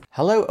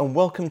Hello and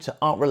welcome to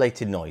Art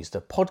Related Noise, the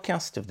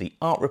podcast of the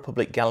Art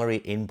Republic Gallery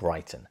in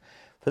Brighton.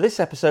 For this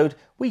episode,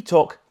 we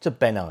talk to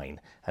Ben Ine,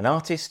 an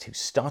artist who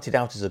started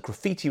out as a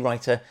graffiti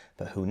writer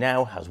but who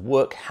now has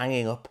work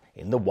hanging up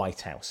in the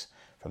White House.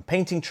 From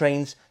painting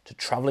trains to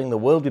travelling the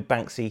world with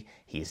Banksy,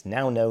 he is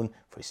now known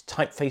for his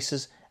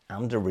typefaces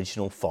and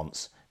original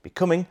fonts,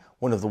 becoming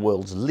one of the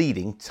world's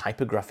leading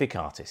typographic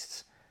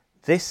artists.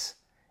 This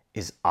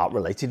is Art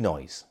Related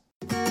Noise.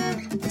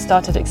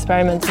 Started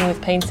experimenting with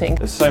painting.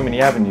 There's so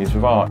many avenues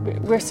with art.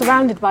 We're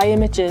surrounded by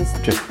images.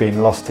 Just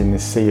being lost in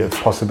this sea of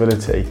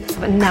possibility.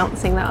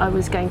 Announcing that I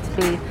was going to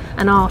be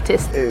an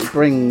artist. It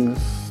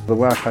brings the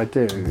work I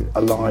do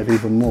alive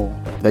even more.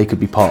 They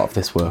could be part of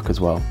this work as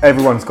well.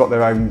 Everyone's got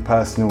their own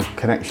personal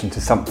connection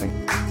to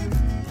something.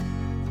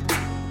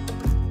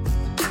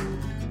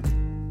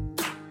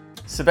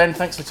 So Ben,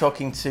 thanks for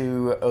talking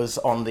to us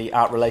on the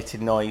Art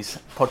Related Noise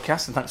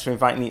podcast, and thanks for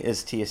inviting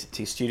us to your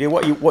studio.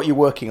 What are you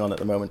working on at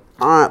the moment?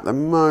 At the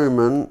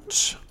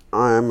moment,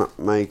 I am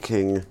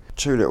making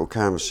two little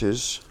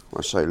canvases. When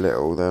I say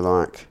little, they're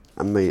like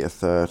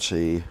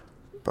 1.30 m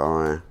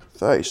by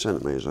 30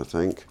 centimetres, I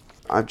think.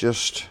 I've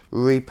just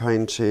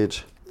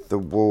repainted the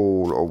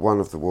wall, or one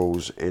of the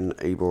walls, in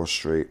Ebor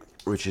Street,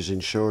 which is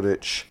in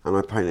Shoreditch, and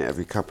I paint it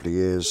every couple of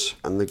years.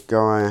 And the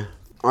guy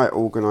I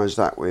organised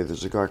that with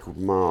is a guy called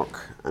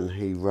Mark, and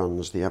he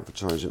runs the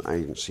advertising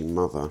agency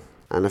Mother.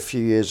 And a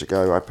few years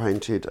ago I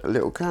painted a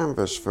little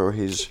canvas for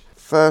his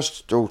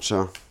first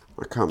daughter.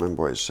 I can't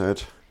remember what it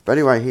said. But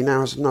anyway, he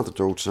now has another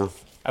daughter.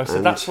 Oh, so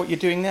that's what you're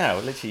doing now?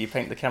 Literally, you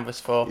paint the canvas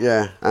for...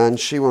 Yeah, and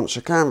she wants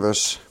a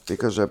canvas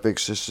because her big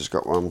sister's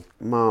got one.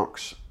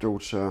 Mark's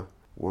daughter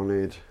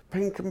wanted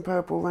pink and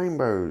purple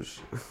rainbows.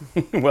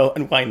 Well,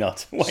 and why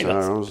not? Why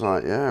not? So I was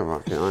like, yeah,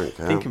 I don't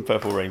care. Pink and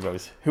purple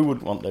rainbows. Who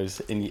wouldn't want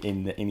those in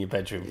your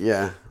bedroom?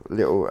 Yeah, a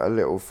little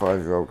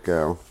 5-year-old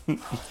girl.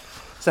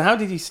 So how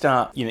did you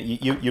start? You know,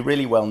 you're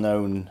really well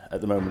known at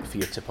the moment for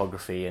your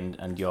typography and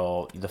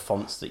the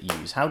fonts that you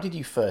use. How did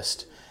you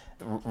first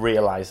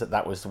realise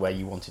that was the way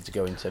you wanted to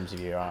go in terms of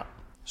your art?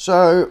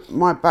 So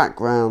my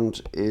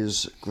background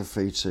is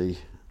graffiti,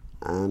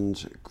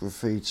 and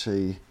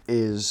graffiti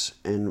is,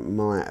 in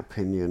my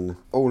opinion,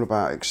 all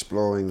about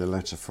exploring the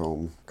letter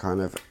form, kind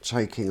of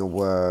taking a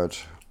word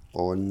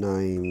or a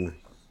name,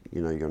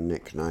 you know, your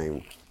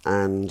nickname,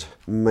 and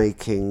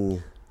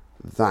making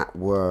that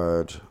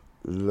word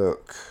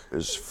look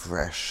as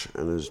fresh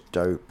and as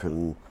dope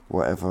and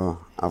whatever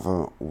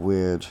other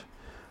weird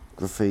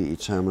graffiti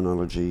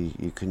terminology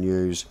you can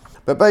use.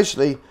 But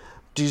basically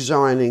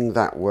designing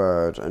that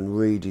word and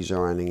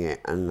redesigning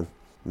it and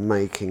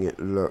making it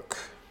look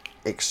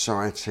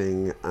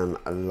exciting and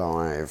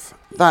alive.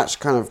 That's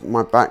kind of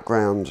my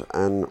background,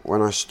 and when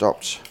I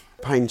stopped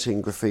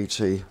painting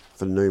graffiti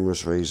for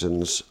numerous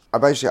reasons, I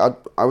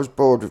was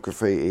bored with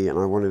graffiti and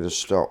I wanted to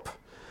stop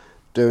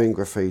doing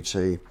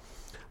graffiti,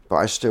 but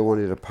I still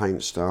wanted to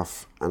paint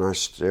stuff, and I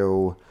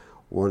still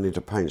wanted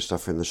to paint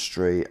stuff in the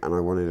street, and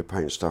I wanted to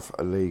paint stuff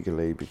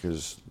illegally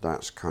because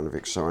that's kind of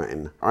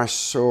exciting. I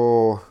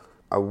saw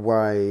a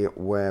way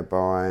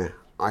whereby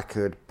I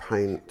could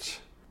paint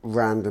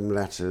random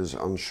letters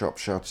on shop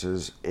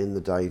shutters in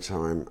the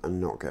daytime and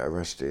not get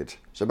arrested.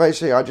 So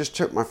basically I just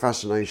took my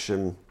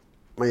fascination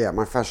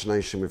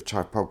with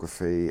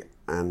typography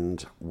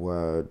and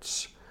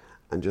words,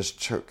 and just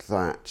took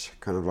that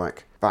kind of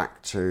like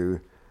back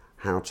to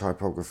how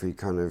typography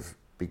kind of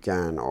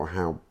began, or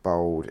how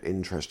bold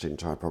interest in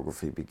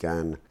typography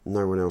began.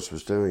 No one else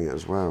was doing it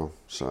as well,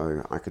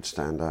 so I could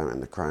stand out in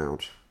the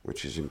crowd,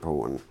 which is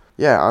important.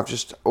 Yeah, I've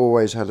just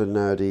always had a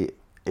nerdy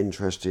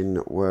interest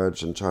in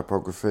words and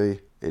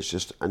typography. It's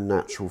just a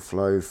natural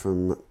flow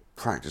from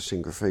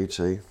practicing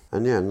graffiti,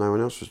 and yeah, no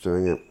one else was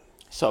doing it.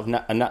 Sort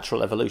of a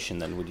natural evolution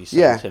then, would you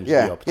say, in terms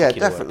of your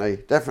particular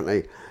work?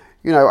 Definitely.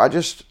 You know,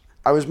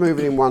 I was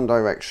moving in one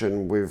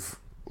direction with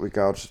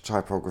regards to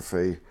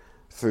typography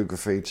through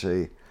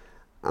graffiti,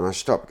 and I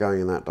stopped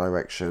going in that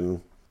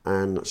direction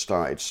and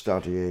started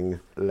studying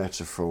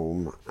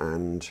letterform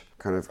and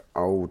kind of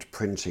old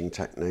printing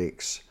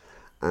techniques,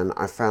 and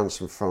I found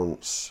some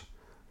fonts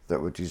that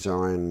were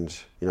designed,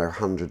 you know,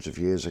 hundreds of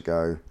years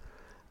ago,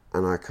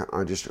 and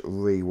I just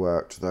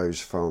reworked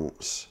those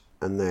fonts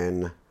and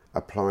then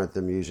applied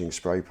them using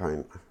spray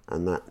paint,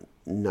 and that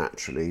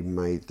naturally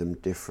made them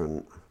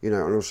different. You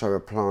know, and also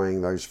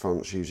applying those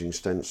fonts using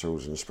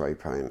stencils and spray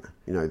paint,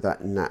 you know,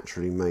 that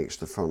naturally makes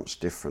the fonts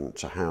different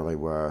to how they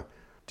were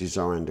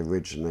designed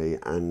originally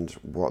and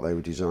what they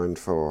were designed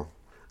for.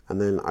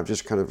 And then I've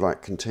just kind of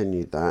like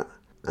continued that,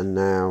 and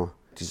now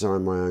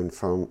design my own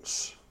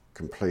fonts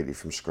completely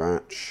from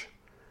scratch.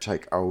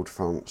 Take old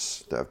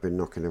fonts that have been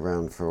knocking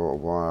around for a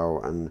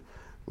while and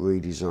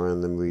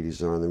redesign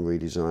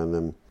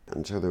them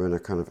until they're in a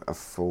kind of a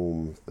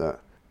form that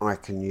I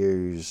can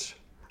use,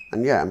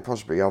 and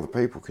possibly other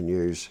people can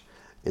use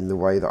in the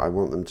way that I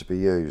want them to be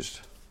used.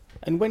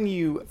 And when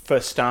you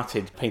first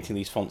started painting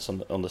these fonts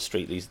on the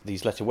street,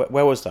 these letters,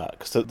 where was that?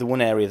 Because the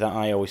one area that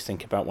I always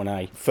think about when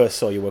I first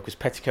saw your work was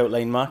Petticoat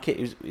Lane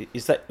Market.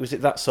 Was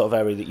it that sort of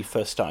area that you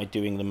first started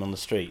doing them on the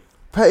street?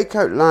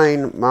 Petticoat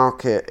Lane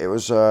Market, it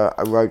was a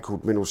road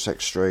called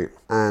Middlesex Street,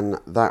 and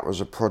that was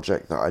a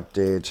project that I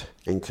did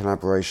in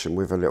collaboration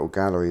with a little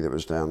gallery that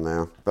was down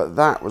there. But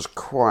that was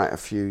quite a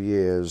few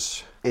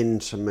years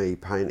into me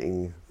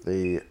painting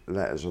the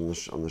letters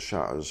on the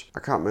shutters. I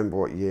can't remember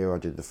what year I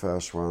did the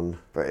first one,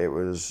 but it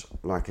was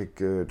like a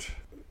good,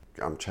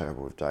 I'm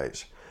terrible with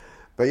dates.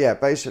 But yeah,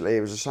 basically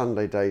it was a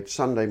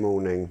Sunday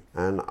morning,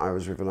 and I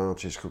was with an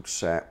artist called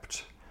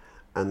Sept,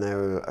 and there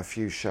were a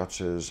few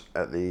shutters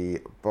at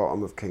the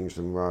bottom of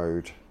Kingston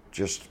Road,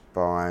 just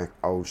by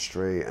Old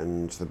Street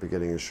and the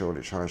beginning of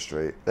Shoreditch High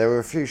Street. There were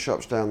a few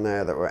shops down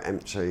there that were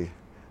empty,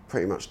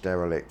 pretty much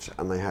derelict,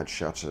 and they had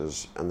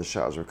shutters, and the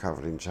shutters were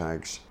covered in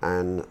tags.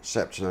 And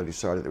Sept and I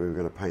decided that we were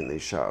going to paint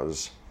these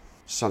shutters.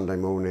 Sunday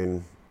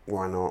morning,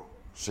 why not?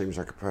 Seems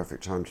like a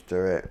perfect time to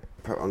do it.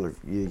 Put on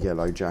a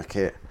yellow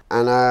jacket.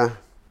 And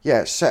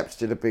yeah, Sept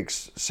did a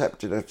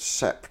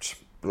Sept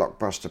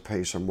blockbuster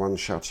piece on one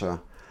shutter,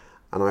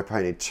 and I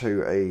painted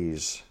 2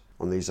 E's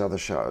on these other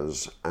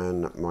shutters,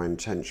 and my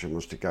intention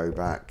was to go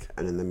back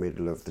and in the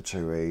middle of the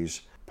 2 E's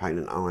paint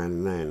an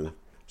iron then.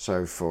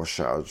 So 4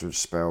 shutters would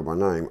spell my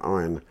name,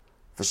 Iron.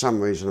 For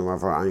some reason or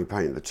other, I only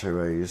painted the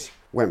 2 E's,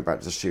 went back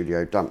to the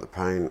studio, dumped the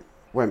paint,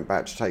 went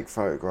back to take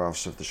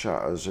photographs of the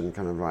shutters and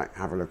kind of like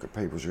have a look at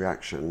people's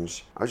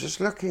reactions. I was just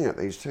looking at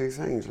these 2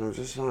 things and I was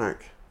just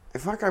like,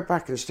 if I go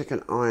back and stick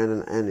an I and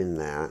an N in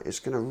there,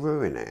 it's going to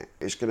ruin it.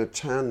 It's going to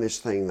turn this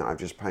thing that I've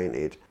just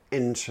painted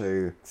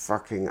into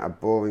fucking a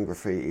boring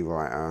graffiti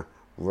writer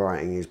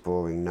writing his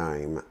boring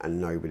name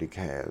and nobody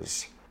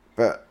cares.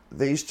 But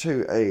these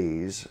 2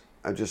 E's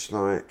are just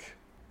like,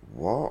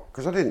 what?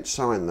 Because I didn't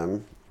sign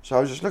them. So I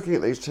was just looking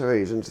at these 2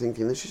 E's and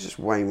thinking, this is just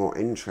way more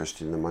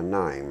interesting than my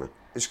name.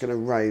 It's going to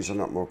raise a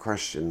lot more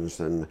questions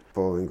than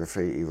boring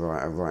graffiti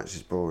writer writes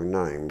his boring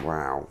name.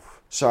 Wow.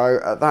 So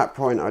at that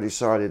point I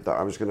decided that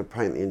I was going to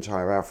paint the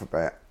entire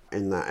alphabet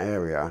in that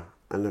area.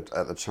 And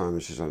at the time,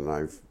 this is, I don't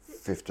know,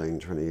 15,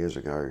 20 years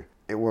ago,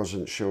 it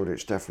wasn't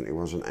Shoreditch, definitely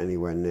wasn't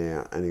anywhere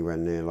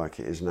near like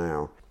it is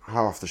now.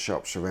 Half the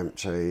shops are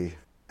empty,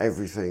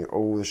 everything,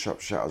 all the shop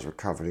shutters were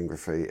covered in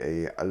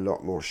graffiti. A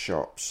lot more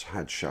shops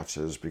had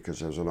shutters because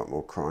there was a lot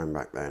more crime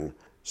back then.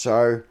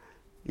 So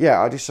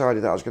yeah, I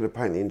decided that I was going to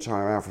paint the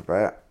entire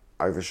alphabet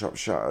over shop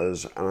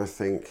shutters, and I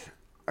think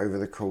over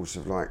the course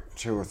of like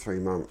 2 or 3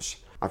 months,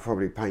 I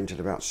probably painted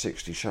about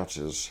 60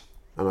 shutters,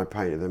 and I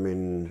painted them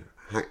in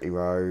Hackney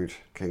Road,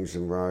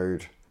 Kingston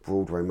Road,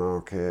 Broadway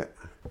Market,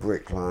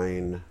 Brick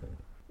Lane,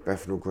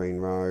 Bethnal Green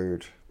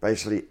Road.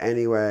 Basically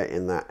anywhere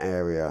in that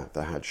area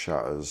that had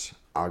shutters,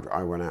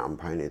 I went out and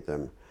painted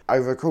them.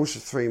 Over the course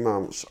of 3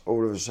 months,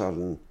 all of a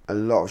sudden, a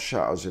lot of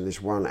shutters in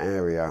this one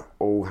area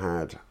all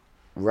had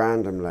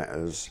random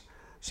letters.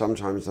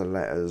 Sometimes the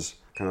letters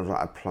kind of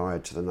like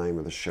applied to the name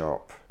of the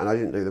shop. And I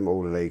didn't do them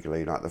all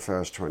illegally, like the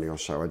first 20 or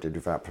so I did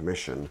without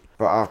permission.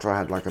 But after I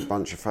had like a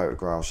bunch of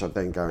photographs, I'd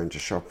then go into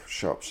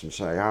shops and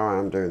say, oh,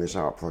 I'm doing this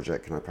art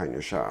project, can I paint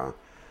your shutter?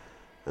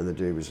 And the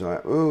dude was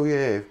like, oh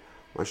yeah,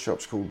 my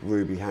shop's called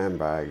Ruby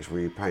Handbags,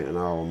 where you paint an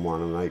R on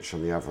one and an H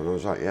on the other. And I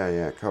was like,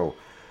 yeah, cool.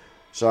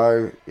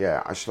 So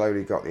yeah, I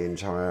slowly got the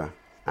entire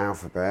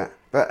alphabet.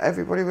 But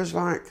everybody was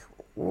like,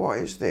 what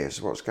is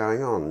this? What's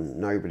going on?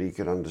 Nobody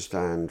could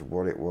understand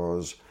what it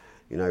was.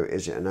 You know,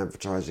 is it an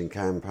advertising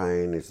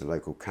campaign? Is the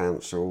local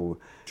council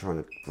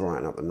trying to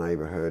brighten up the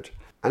neighbourhood?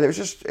 And it was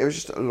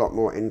just a lot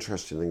more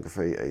interesting than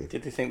graffiti.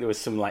 Did they think there was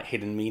some like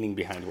hidden meaning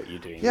behind what you're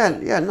doing? Yeah,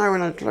 no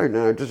one had a clue.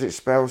 No, does it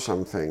spell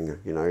something?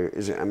 You know,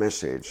 is it a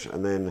message?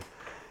 And then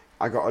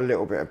I got a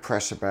little bit of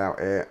press about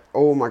it.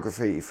 All my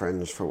graffiti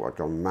friends thought I'd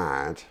gone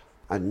mad.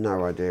 I had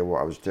no idea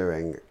what I was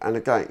doing. And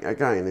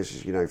again, this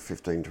is,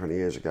 15, 20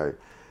 years ago.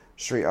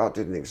 Street art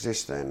didn't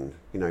exist then.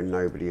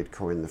 Nobody had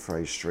coined the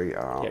phrase street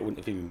art. Yeah, it wouldn't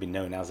have even been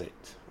known as it.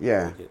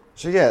 Yeah.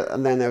 So yeah,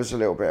 and then there was a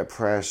little bit of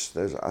press.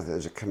 There's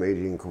a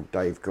comedian called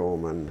Dave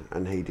Gorman,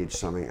 and he did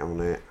something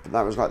on it. But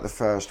that was like the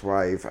first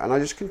wave, and I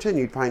just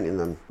continued painting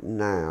them.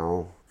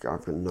 Now,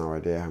 I've got no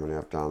idea how many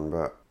I've done,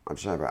 but I'd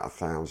say about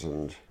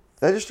 1,000.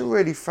 They're just a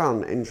really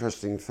fun,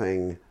 interesting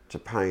thing to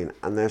paint,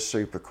 and they're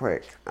super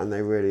quick and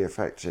they're really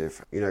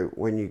effective.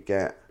 When you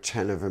get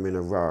 10 of them in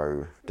a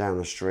row down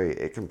a street,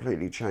 it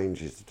completely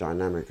changes the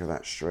dynamic of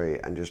that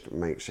street and just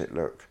makes it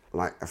look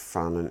like a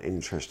fun and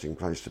interesting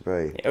place to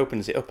be. It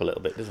opens it up a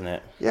little bit, doesn't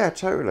it? Yeah,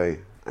 totally.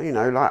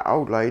 And like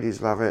old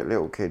ladies love it,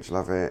 little kids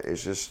love it.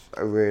 It's just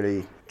a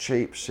really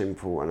cheap,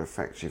 simple and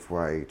effective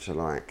way to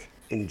like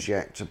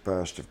inject a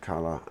burst of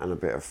colour and a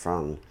bit of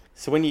fun.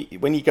 So when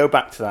you go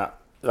back to that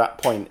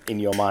point in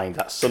your mind,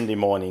 that Sunday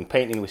morning,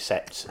 painting with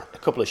Sept, a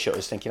couple of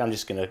shutters, thinking, I'm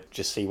just going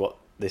to see what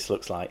this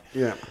looks like.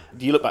 Yeah.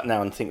 Do you look back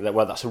now and think that,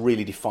 well, that's a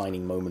really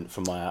defining moment for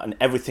my art, and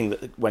everything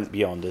that went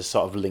beyond is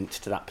sort of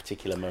linked to that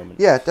particular moment?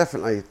 Yeah,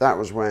 definitely. That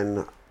was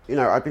when,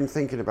 I'd been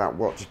thinking about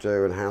what to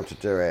do and how to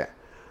do it.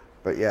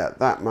 But yeah,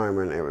 that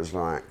moment, it was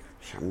like,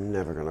 I'm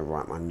never going to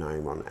write my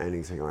name on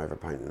anything I ever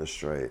paint in the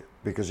street,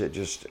 because it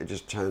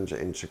just turns it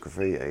into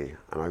graffiti.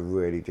 And I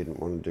really didn't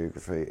want to do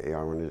graffiti.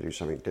 I wanted to do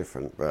something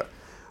different, but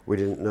we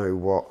didn't know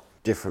what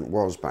different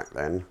was back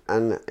then.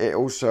 And it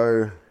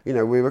also, you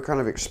know, we were kind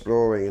of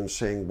exploring and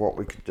seeing what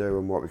we could do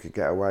and what we could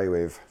get away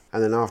with.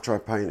 And then after I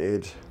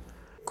painted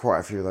quite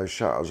a few of those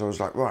shutters, I was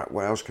like, right,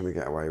 what else can we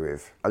get away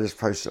with? I just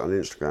posted it on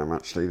Instagram,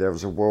 actually. There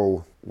was a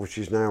wall which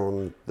is now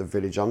on the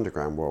Village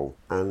Underground wall,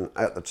 and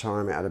at the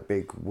time it had a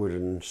big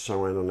wooden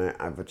sign on it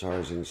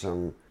advertising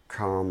some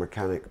car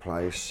mechanic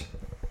place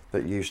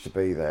that used to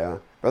be there,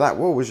 but that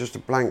wall was just a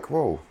blank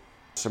wall.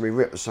 So we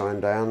ripped the sign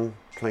down,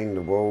 cleaned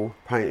the wall,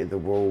 painted the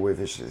wall with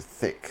this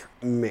thick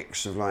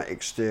mix of like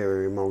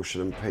exterior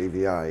emulsion and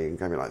PVA, and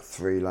gave it like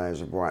 3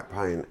 layers of white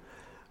paint,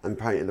 and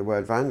painted the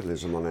word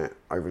vandalism on it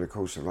over the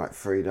course of like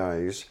 3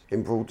 days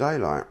in broad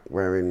daylight,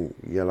 wearing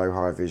yellow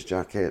high-vis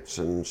jackets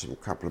and some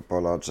couple of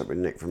bollards that we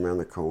nicked from around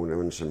the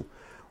corner and some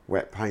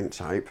wet paint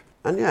tape.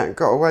 And yeah,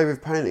 got away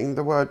with painting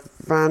the word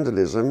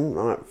vandalism,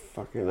 like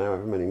fucking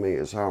however many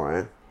metres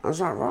high. I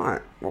was like,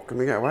 right, what can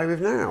we get away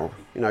with now?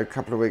 You know, a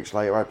couple of weeks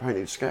later I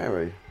painted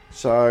Scary.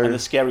 So, and the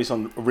Scary's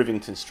on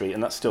Rivington Street,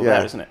 and that's still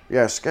there, isn't it?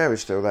 Yeah,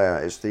 Scary's still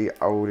there. It's the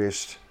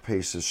oldest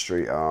piece of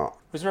street art.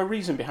 Was there a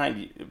reason behind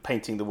you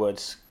painting the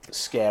words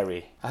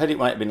Scary? I heard it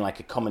might have been like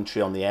a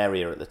commentary on the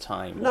area at the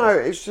time. No,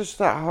 it's just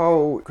that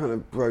whole kind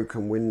of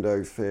broken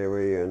window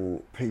theory,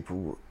 and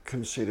people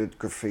considered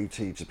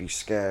graffiti to be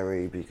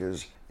scary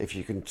because if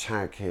you can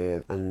tag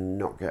here and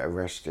not get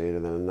arrested,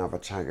 and then another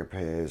tag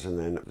appears, and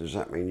then does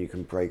that mean you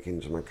can break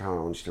into my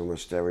car and steal my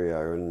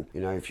stereo? And you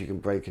know, if you can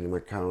break into my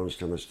car and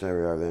steal my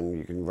stereo, then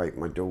you can rape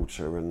my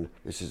daughter, and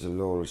this is a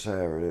lawless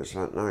area. And it's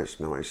like, no, it's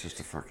not. It's just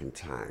a fucking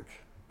tag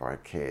by a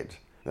kid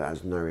that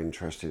has no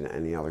interest in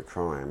any other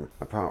crime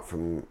apart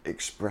from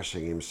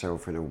expressing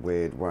himself in a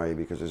weird way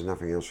because there's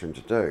nothing else for him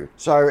to do.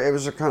 So it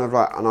was a kind of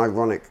like an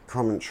ironic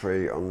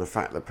commentary on the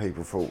fact that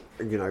people thought,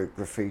 you know,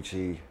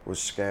 graffiti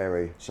was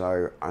scary.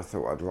 So I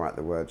thought I'd write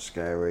the word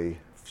scary,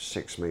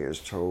 6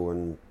 metres tall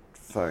and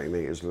 30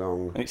 metres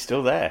long. And it's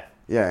still there.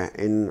 Yeah,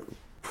 in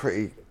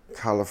pretty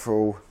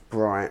colourful,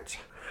 bright,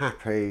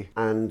 happy,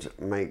 and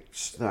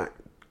makes that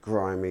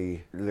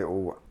grimy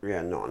little,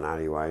 not an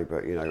alleyway,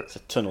 but you know, it's a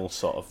tunnel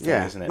sort of thing,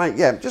 isn't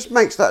it? Just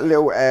makes that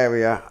little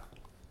area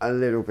a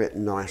little bit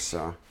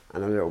nicer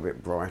and a little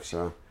bit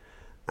brighter.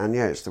 And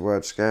yeah, it's the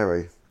word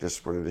Scary.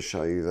 Just wanted to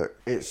show you that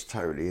it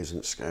totally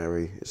isn't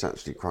scary. It's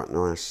actually quite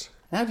nice.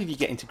 How did you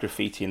get into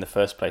graffiti in the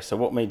first place? So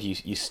what made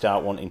you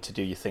start wanting to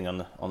do your thing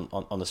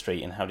on the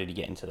street, and how did you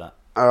get into that?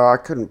 I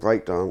couldn't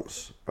break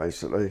dance,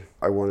 basically.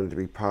 I wanted to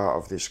be part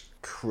of this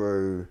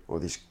crew or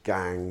this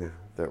gang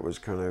that was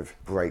kind of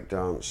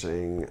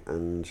breakdancing,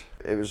 and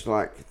it was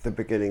like the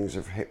beginnings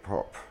of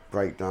hip-hop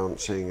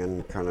breakdancing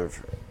and kind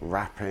of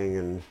rapping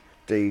and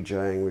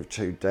DJing with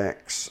 2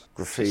 decks.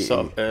 Graffiti.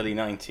 Sort of early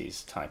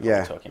 90s type Yeah,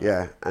 we're talking about.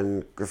 Yeah,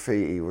 and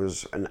graffiti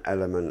was an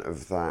element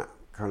of that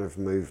kind of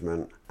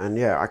movement. And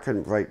yeah, I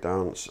couldn't break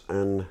dance,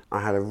 and I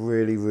had a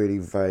really, really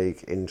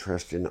vague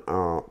interest in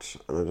art,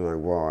 and I don't know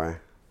why,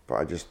 but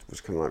I just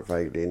was kind of like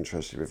vaguely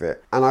interested with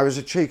it. And I was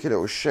a cheeky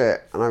little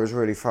shit, and I was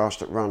really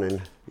fast at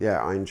running.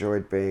 Yeah, I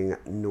enjoyed being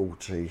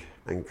naughty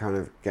and kind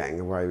of getting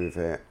away with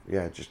it.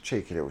 Yeah, just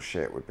cheeky little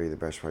shit would be the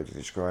best way to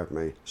describe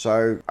me.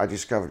 So I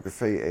discovered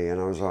graffiti,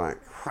 and I was like,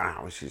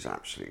 wow, this is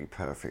absolutely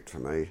perfect for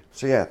me.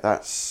 So yeah,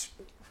 that's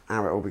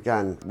how it all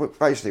began.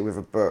 Basically with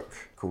a book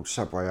called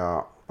Subway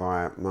Art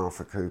by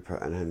Martha Cooper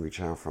and Henry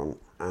Chalfont,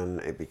 and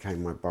it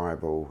became my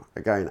Bible.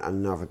 Again,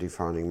 another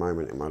defining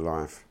moment in my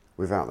life.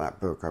 Without that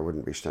book, I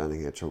wouldn't be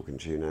standing here talking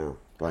to you now,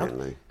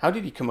 blatantly. How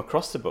did you come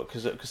across the book?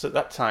 Because at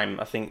that time,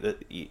 I think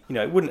that it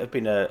wouldn't have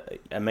been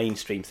a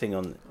mainstream thing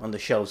on the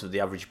shelves of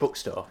the average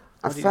bookstore.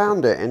 I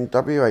found it in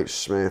W.H.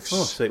 Smith's.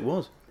 Oh, so it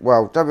was.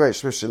 Well, W.H.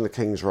 Smith's in the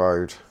King's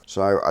Road,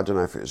 so I don't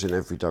know if it was in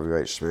every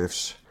W.H.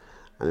 Smith's.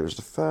 And it was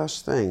the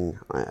first thing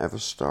I ever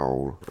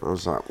stole. I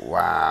was like,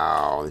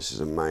 wow, this is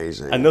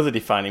amazing. Another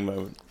defining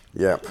moment.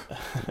 Yep.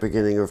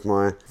 Beginning of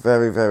my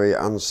very, very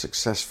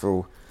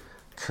unsuccessful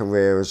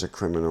career as a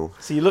criminal.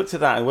 So you looked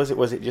at that, and was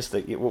it just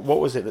that? What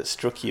was it that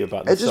struck you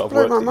about the it just sort of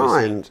blew work my that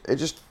mind. It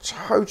just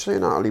totally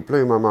and utterly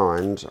blew my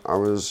mind. I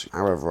was,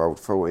 however old,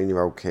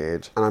 14-year-old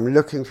kid, and I'm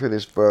looking through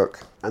this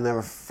book, and there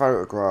are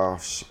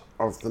photographs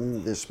of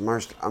this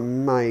most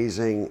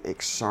amazing,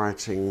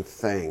 exciting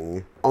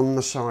thing on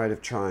the side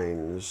of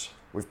trains,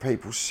 with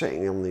people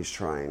sitting on these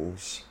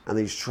trains, and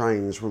these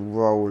trains were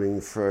rolling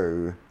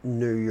through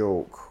New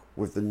York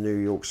with the New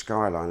York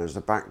skyline as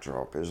the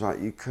backdrop. It was like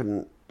you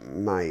couldn't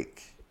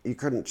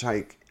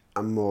take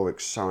a more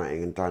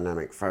exciting and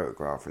dynamic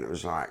photograph, and it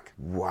was like,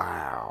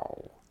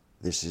 wow,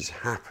 this is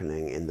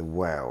happening in the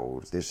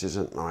world. This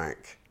isn't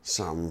like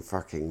some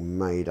fucking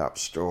made up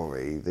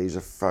story. These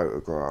are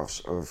photographs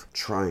of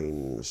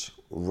trains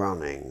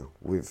running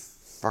with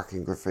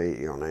fucking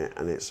graffiti on it,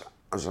 and I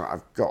was like,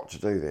 I've got to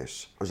do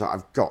this.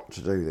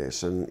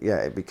 And yeah,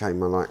 it became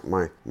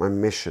my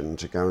mission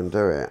to go and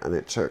do it, and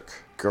it took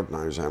God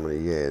knows how many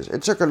years.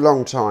 It took a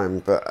long time,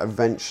 but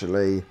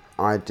eventually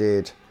I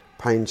did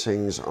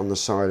paintings on the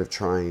side of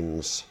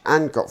trains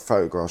and got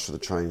photographs of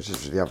the trains.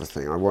 This was the other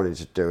thing. I wanted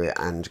to do it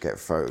and get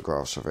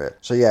photographs of it.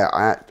 So yeah,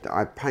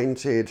 I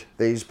painted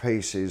these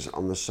pieces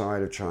on the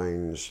side of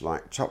trains,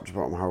 like top to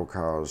bottom whole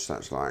cars.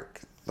 That's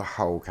like the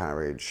whole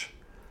carriage,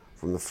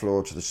 from the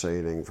floor to the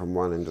ceiling, from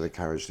one end of the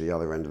carriage to the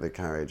other end of the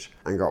carriage,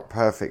 and got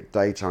perfect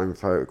daytime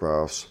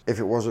photographs. If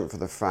it wasn't for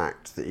the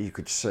fact that you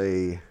could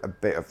see a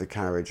bit of the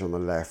carriage on the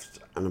left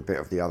and a bit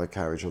of the other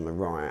carriage on the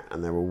right,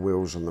 and there were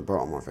wheels on the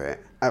bottom of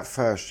it, at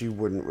first you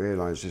wouldn't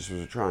realise this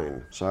was a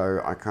train.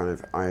 So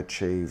I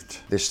achieved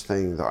this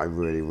thing that I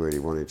really, really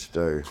wanted to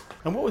do.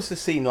 And what was the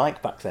scene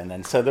like back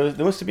then? So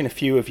there must have been a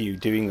few of you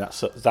doing that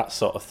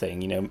sort of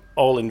thing, you know,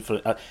 all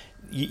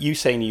you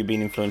saying you've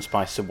been influenced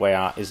by subway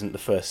art isn't the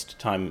first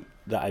time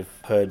that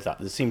I've heard that.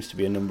 There seems to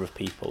be a number of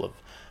people of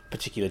a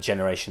particular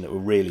generation that were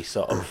really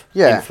sort of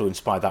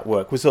influenced by that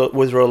work. Was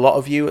there a lot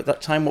of you at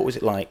that time? What was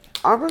it like?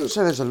 I wouldn't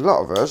say there's a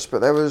lot of us,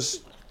 but there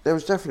was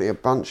definitely a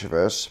bunch of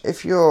us.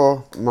 If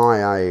you're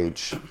my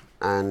age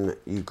and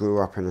you grew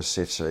up in a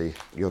city,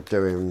 you're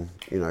doing,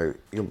 you know,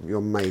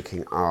 you're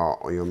making art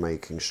or you're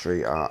making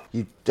street art,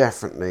 you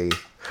definitely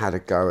had a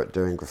go at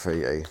doing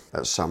graffiti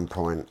at some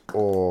point,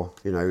 or,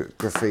 you know,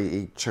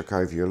 graffiti took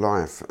over your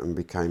life and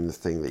became the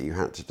thing that you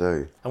had to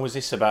do. And was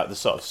this about the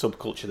sort of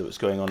subculture that was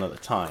going on at the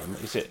time?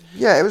 Is it?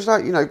 Yeah, it was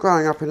like, you know,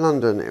 growing up in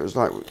London, it was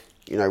like,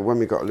 you know, when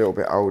we got a little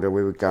bit older,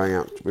 we were going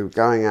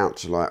out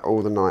to like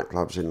all the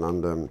nightclubs in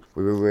London.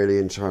 We were really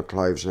into our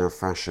clothes and our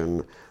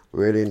fashion,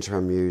 really into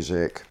our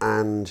music,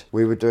 and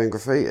we were doing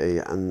graffiti.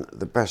 And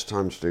the best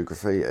time to do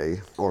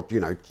graffiti, or, you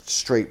know,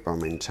 street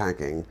bombing,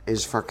 tagging,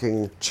 is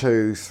fucking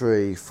 2,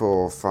 3,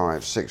 4,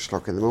 5, 6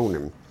 o'clock in the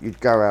morning. You'd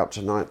go out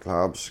to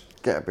nightclubs,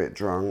 get a bit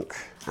drunk,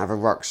 have a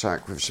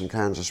rucksack with some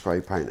cans of spray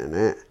paint in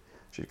it.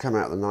 So you'd come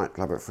out of the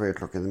nightclub at 3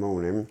 o'clock in the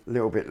morning, a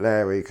little bit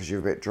leery because you're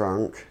a bit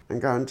drunk,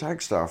 and go and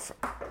tag stuff.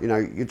 You know,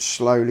 you'd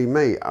slowly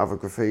meet other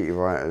graffiti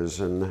writers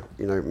and,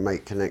 you know,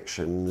 make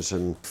connections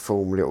and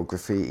form little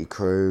graffiti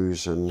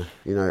crews, and,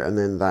 you know, and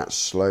then that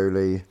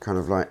slowly kind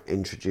of like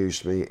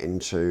introduced me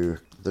into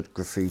the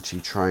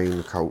graffiti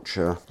train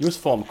culture. You must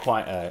form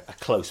quite a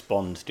close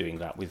bond doing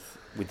that with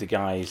the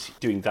guys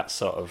doing that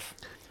sort of...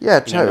 Yeah,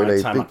 totally.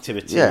 Nighttime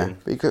activity. Yeah,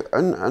 because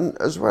and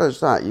as well as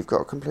that, you've got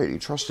to completely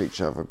trust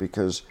each other,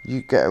 because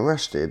you get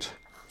arrested,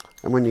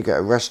 and when you get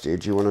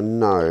arrested, you want to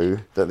know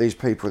that these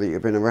people that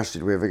you've been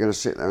arrested with are going to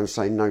sit there and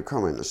say no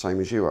comment, the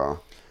same as you are.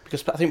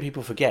 Because I think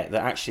people forget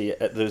that actually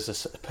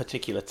there's a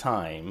particular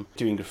time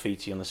doing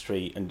graffiti on the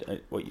street, and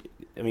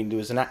there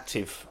was an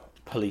active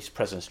police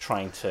presence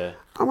trying to...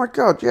 Oh my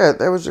God, yeah,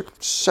 there was a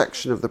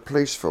section of the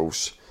police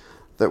force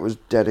that was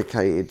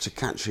dedicated to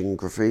catching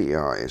graffiti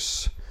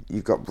artists.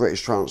 You've got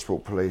British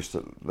Transport Police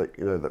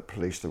that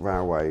police the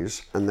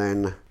railways, and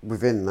then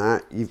within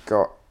that you've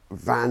got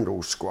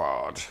Vandal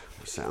Squad.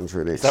 Sounds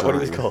really exciting. Is that what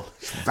it was called?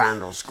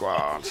 Vandal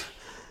Squad.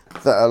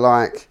 That are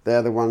like,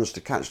 they're the ones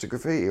to catch the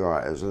graffiti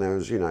writers, and there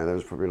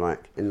was probably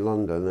like, in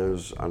London there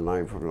was, I don't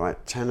know, probably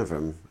like 10 of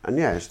them. And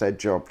yeah, it's their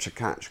job to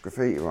catch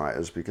graffiti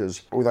writers,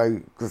 because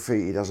although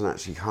graffiti doesn't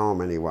actually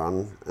harm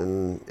anyone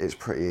and it's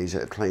pretty easy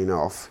to clean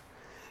off,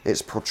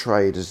 it's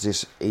portrayed as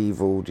this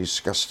evil,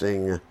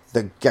 disgusting,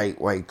 the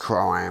gateway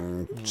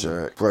crime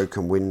to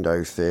broken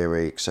window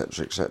theory,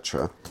 etc.,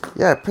 etc.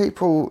 Yeah,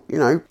 people, you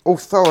know,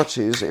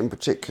 authorities in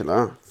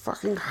particular,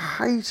 fucking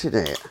hated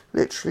it.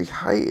 Literally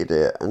hated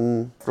it.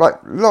 And like,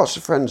 lots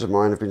of friends of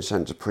mine have been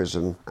sent to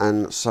prison,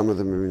 and some of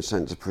them have been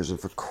sent to prison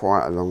for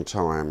quite a long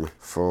time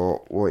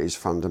for what is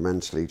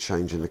fundamentally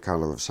changing the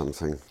colour of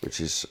something, which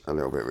is a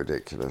little bit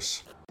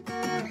ridiculous.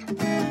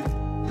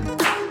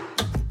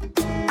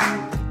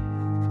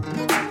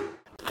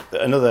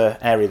 Another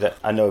area that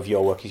I know of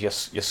your work is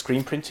your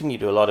screen printing. You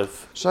do a lot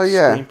of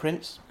screen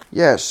prints.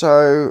 Yeah,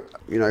 so,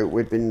 you know,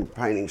 we'd been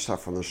painting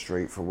stuff on the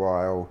street for a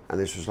while, and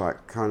this was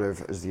like kind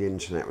of as the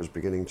internet was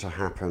beginning to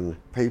happen,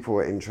 people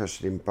were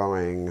interested in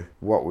buying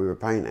what we were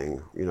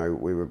painting. You know,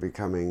 we were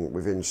becoming,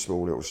 within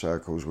small little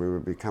circles, we were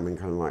becoming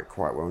kind of like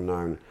quite well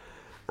known,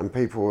 and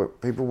people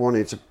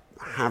wanted to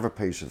have a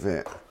piece of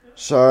it.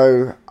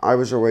 So I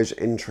was always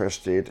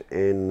interested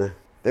in...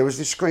 There was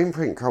this screen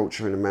print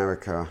culture in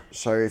America.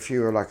 So if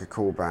you were like a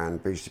cool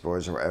band, Beastie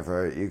Boys or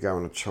whatever, you go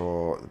on a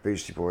tour, the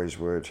Beastie Boys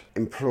would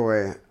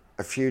employ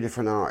a few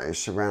different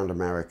artists around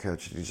America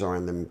to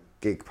design them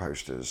gig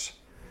posters.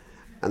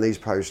 And these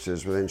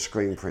posters were then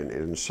screen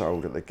printed and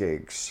sold at the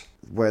gigs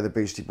where the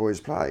Beastie Boys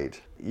played.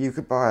 You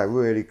could buy a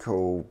really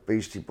cool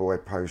Beastie Boy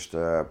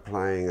poster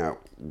playing at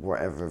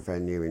whatever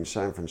venue in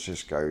San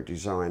Francisco,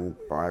 designed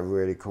by a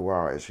really cool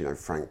artist, you know,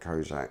 Frank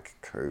Kozak,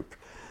 Coop.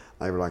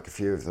 They were like a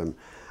few of them.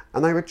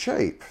 And they were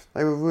cheap.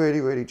 They were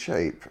really, really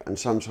cheap. And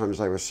sometimes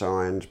they were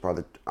signed by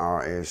the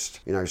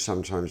artist, you know,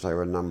 sometimes they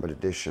were a numbered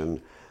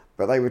edition.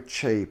 But they were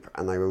cheap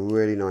and they were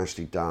really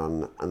nicely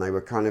done, and they were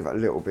kind of a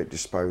little bit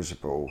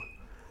disposable.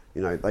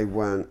 You know, they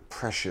weren't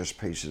precious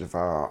pieces of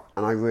art.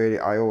 And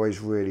I always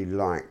really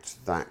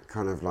liked that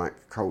kind of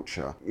like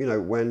culture. You know,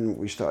 when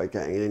we started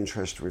getting an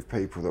interest with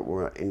people that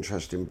were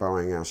interested in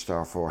buying our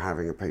stuff or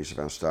having a piece of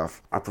our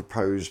stuff, I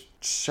proposed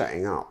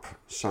setting up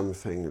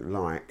something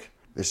like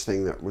this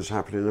thing that was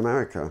happening in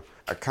America.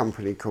 A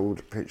company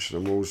called Pictures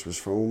on Walls was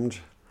formed.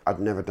 I'd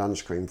never done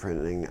screen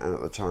printing, and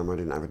at the time I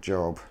didn't have a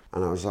job.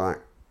 And I was like,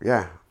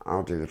 yeah,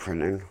 I'll do the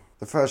printing.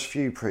 The first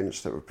few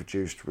prints that were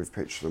produced with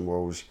Pictures on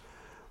Walls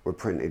were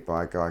printed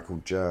by a guy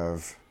called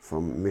Jerv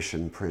from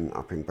Mission Print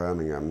up in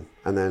Birmingham.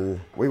 And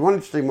then we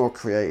wanted to do more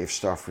creative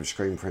stuff with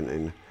screen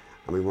printing,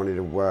 and we wanted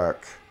to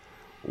work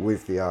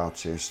with the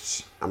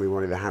artists, and we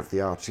wanted to have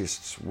the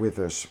artists with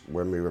us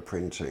when we were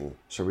printing,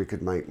 so we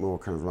could make more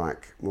kind of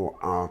like more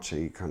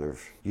arty, kind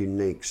of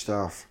unique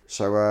stuff.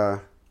 So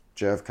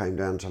Jerv came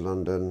down to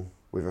London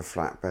with a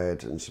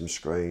flatbed and some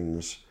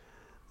screens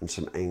and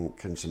some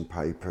ink and some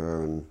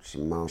paper and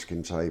some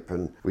masking tape,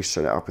 and we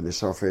set it up in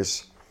this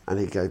office. And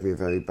he gave me a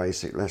very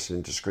basic lesson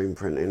into screen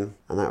printing,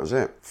 and that was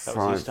it. That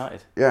was how you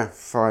started? Yeah,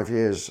 5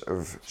 years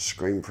of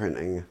screen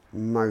printing,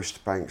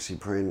 most Banksy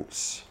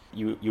prints.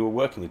 You were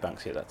working with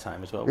Banksy at that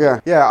time as well?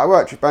 Yeah, I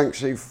worked with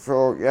Banksy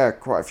for,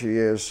 quite a few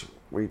years.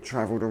 We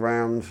travelled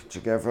around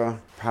together,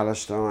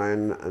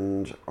 Palestine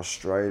and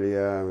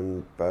Australia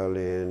and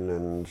Berlin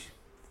and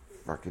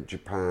fucking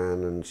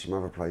Japan and some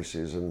other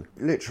places, and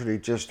literally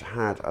just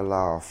had a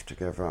laugh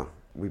together.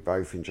 We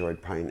both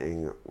enjoyed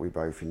painting, we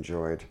both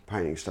enjoyed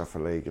painting stuff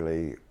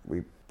illegally,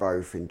 we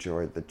both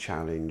enjoyed the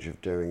challenge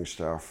of doing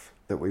stuff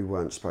that we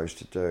weren't supposed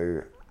to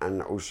do,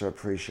 and also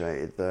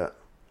appreciated that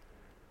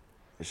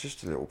it's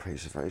just a little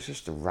piece of it, it's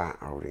just a rat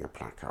holding a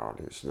placard,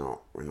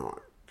 we're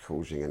not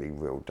causing any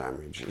real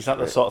damage. Is that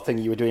the sort of thing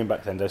you were doing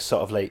back then, those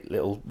sort of like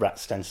little rat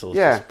stencils?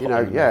 Yeah,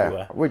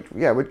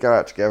 we'd go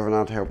out together and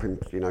I'd help him,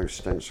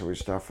 stencil his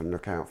stuff and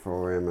look out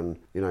for him, and,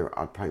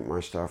 I'd paint my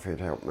stuff,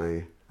 he'd help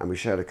me. And we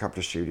shared a couple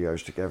of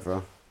studios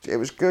together. It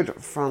was good,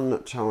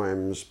 fun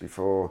times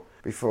before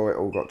it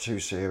all got too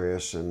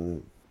serious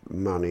and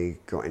money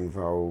got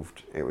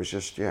involved. It was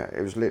just,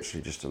 it was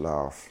literally just a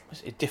laugh.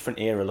 It's a different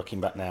era looking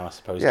back now, I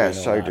suppose. Yeah,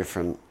 so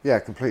different. Yeah,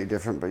 completely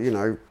different. But,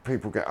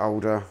 people get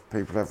older,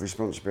 people have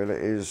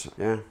responsibilities.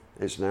 Yeah,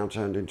 it's now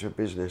turned into a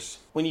business.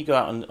 When you go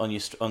out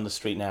on the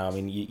street now, I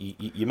mean,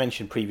 you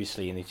mentioned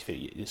previously in the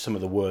interview some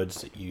of the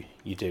words that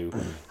you do.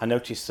 I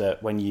noticed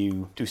that when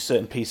you do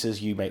certain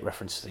pieces, you make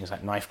reference to things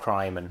like knife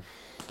crime and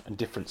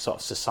different sort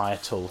of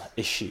societal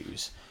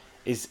issues.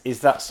 Is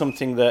that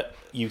something that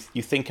you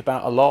think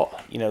about a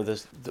lot?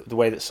 There's the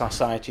way that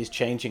society is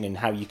changing and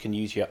how you can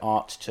use your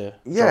art to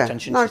draw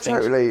attention to things? Yeah, no,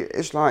 totally.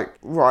 It's like,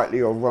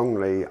 rightly or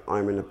wrongly,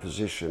 I'm in a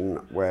position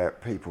where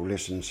people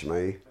listen to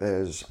me.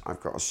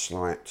 I've got a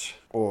slight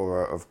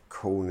aura of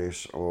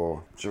coolness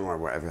or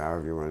whatever,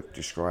 however you want to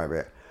describe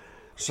it.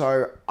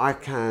 So I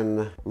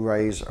can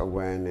raise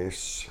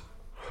awareness,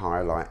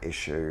 highlight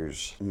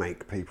issues,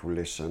 make people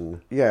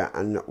listen,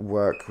 and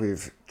work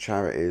with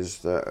charities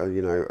that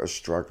are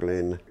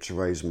struggling to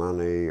raise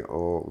money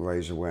or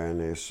raise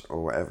awareness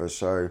or whatever.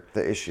 So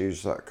the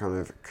issues that kind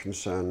of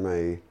concern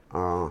me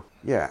are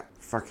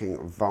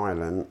fucking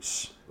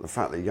violence, the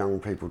fact that young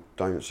people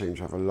don't seem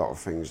to have a lot of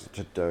things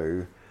to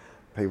do,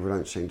 people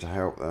don't seem to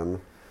help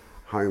them,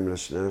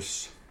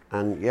 homelessness,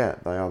 and they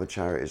are the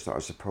charities that I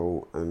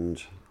support.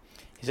 And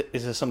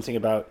is there something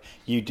about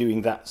you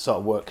doing that sort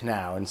of work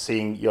now and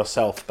seeing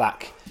yourself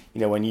back,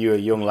 when you were a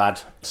young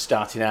lad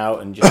starting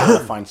out and just trying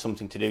to find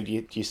something to do?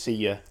 Do you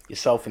see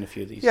yourself in a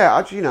few of these? Yeah,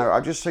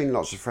 I've just seen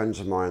lots of friends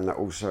of mine that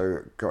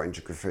also got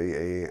into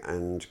graffiti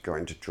and got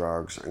into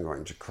drugs and got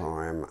into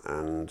crime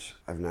and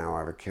have now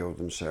either killed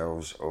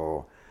themselves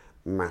or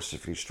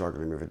massively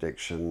struggling with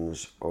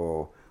addictions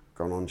or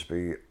gone on to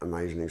be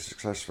amazingly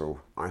successful.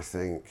 I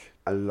think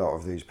a lot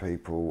of these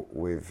people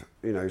with,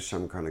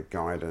 some kind of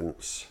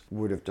guidance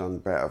would have done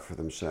better for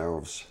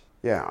themselves.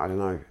 Yeah, I don't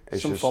know.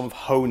 It's some form of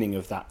honing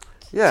of that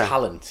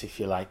talent, if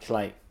you like.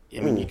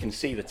 You can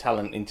see the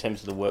talent in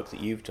terms of the work that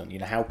you've done.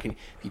 How can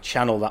you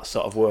channel that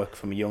sort of work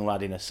from a young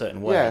lad in a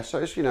certain way? Yeah, so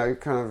it's,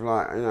 kind of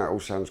like, it all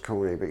sounds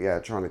corny,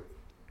 but trying to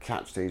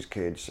catch these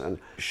kids and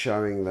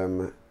showing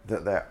them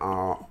that there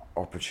are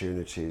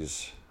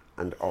opportunities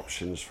and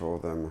options for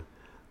them.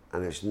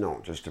 And it's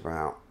not just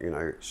about,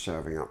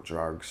 serving up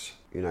drugs,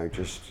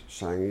 just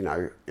saying,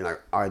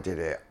 I did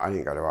it. I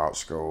didn't go to art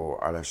school.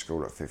 I left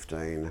school at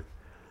 15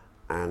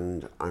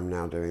 and I'm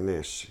now doing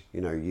this.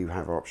 You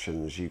have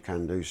options. You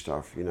can do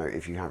stuff.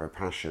 If you have a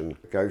passion,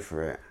 go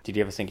for it. Did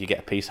you ever think you'd get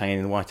a piece hanging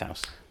in the White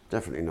House?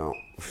 Definitely not.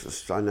 It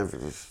was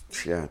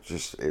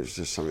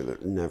just something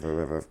that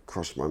never ever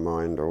crossed my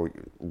mind, or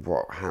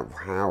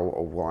how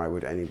or why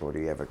would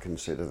anybody ever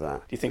consider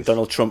that? Do you think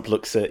Donald Trump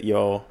looks at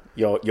your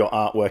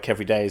artwork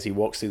every day as he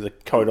walks through the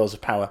corridors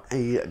of power?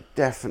 He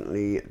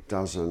definitely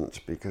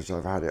doesn't, because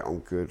I've had it on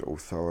good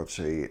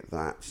authority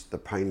that the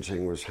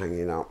painting was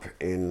hanging up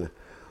in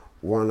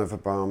one of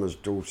Obama's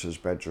daughter's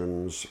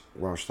bedrooms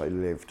whilst they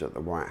lived at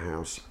the White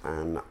House,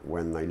 and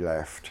when they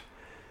left,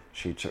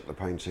 she took the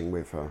painting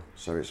with her,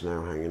 so it's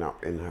now hanging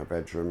up in her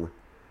bedroom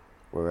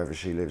wherever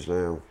she lives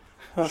now.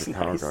 That's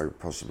Chicago, nice.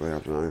 possibly, I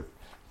don't know.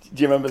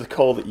 Do you remember the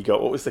call that you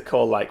got? What was the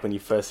call like when you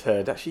first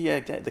heard? Actually, yeah,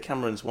 the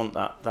Camerons want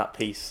that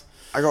piece.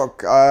 I got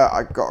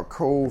a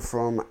call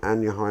from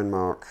Anya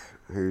Heinmark,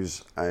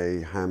 who's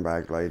a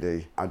handbag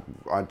lady.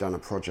 I'd done a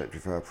project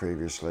with her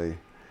previously,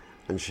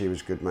 and she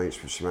was good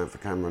mates with Samantha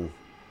Cameron.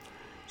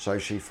 So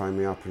she phoned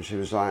me up and she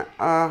was like,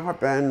 hi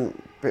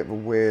Ben, bit of a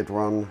weird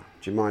one.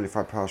 Do you mind if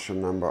I pass your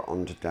number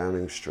on to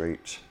Downing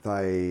Street?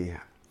 They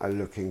are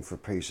looking for a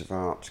piece of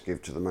art to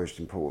give to the most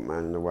important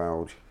man in the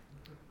world.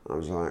 I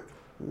was like,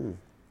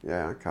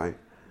 yeah, okay.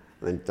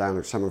 And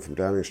then someone from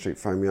Downing Street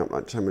phoned me up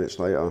like 10 minutes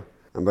later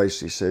and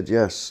basically said,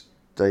 yes,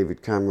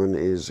 David Cameron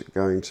is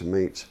going to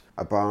meet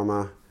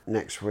Obama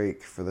next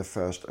week for the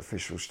first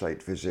official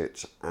state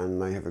visit,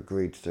 and they have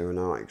agreed to do an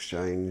art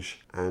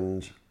exchange,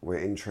 and we're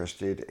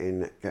interested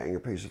in getting a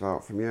piece of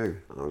art from you.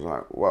 And I was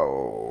like,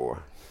 whoa.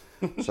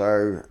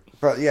 So,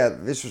 but yeah,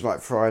 this was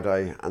like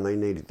Friday, and they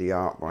needed the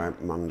art by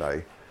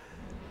Monday.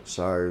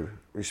 So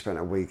we spent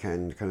a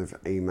weekend kind of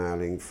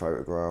emailing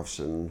photographs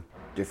and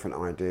different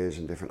ideas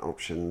and different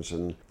options,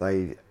 and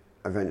they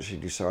eventually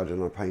decided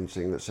on a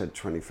painting that said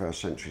 21st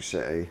Century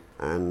City,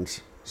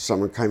 and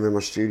someone came in my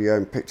studio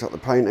and picked up the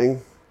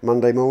painting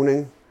Monday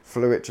morning,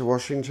 flew it to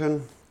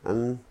Washington,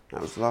 and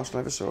that was the last I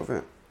ever saw of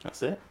it.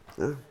 That's it.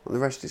 Yeah, and the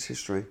rest is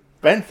history.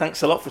 Ben,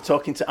 thanks a lot for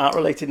talking to Art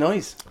Related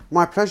Noise.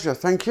 My pleasure,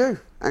 thank you.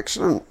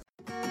 Excellent.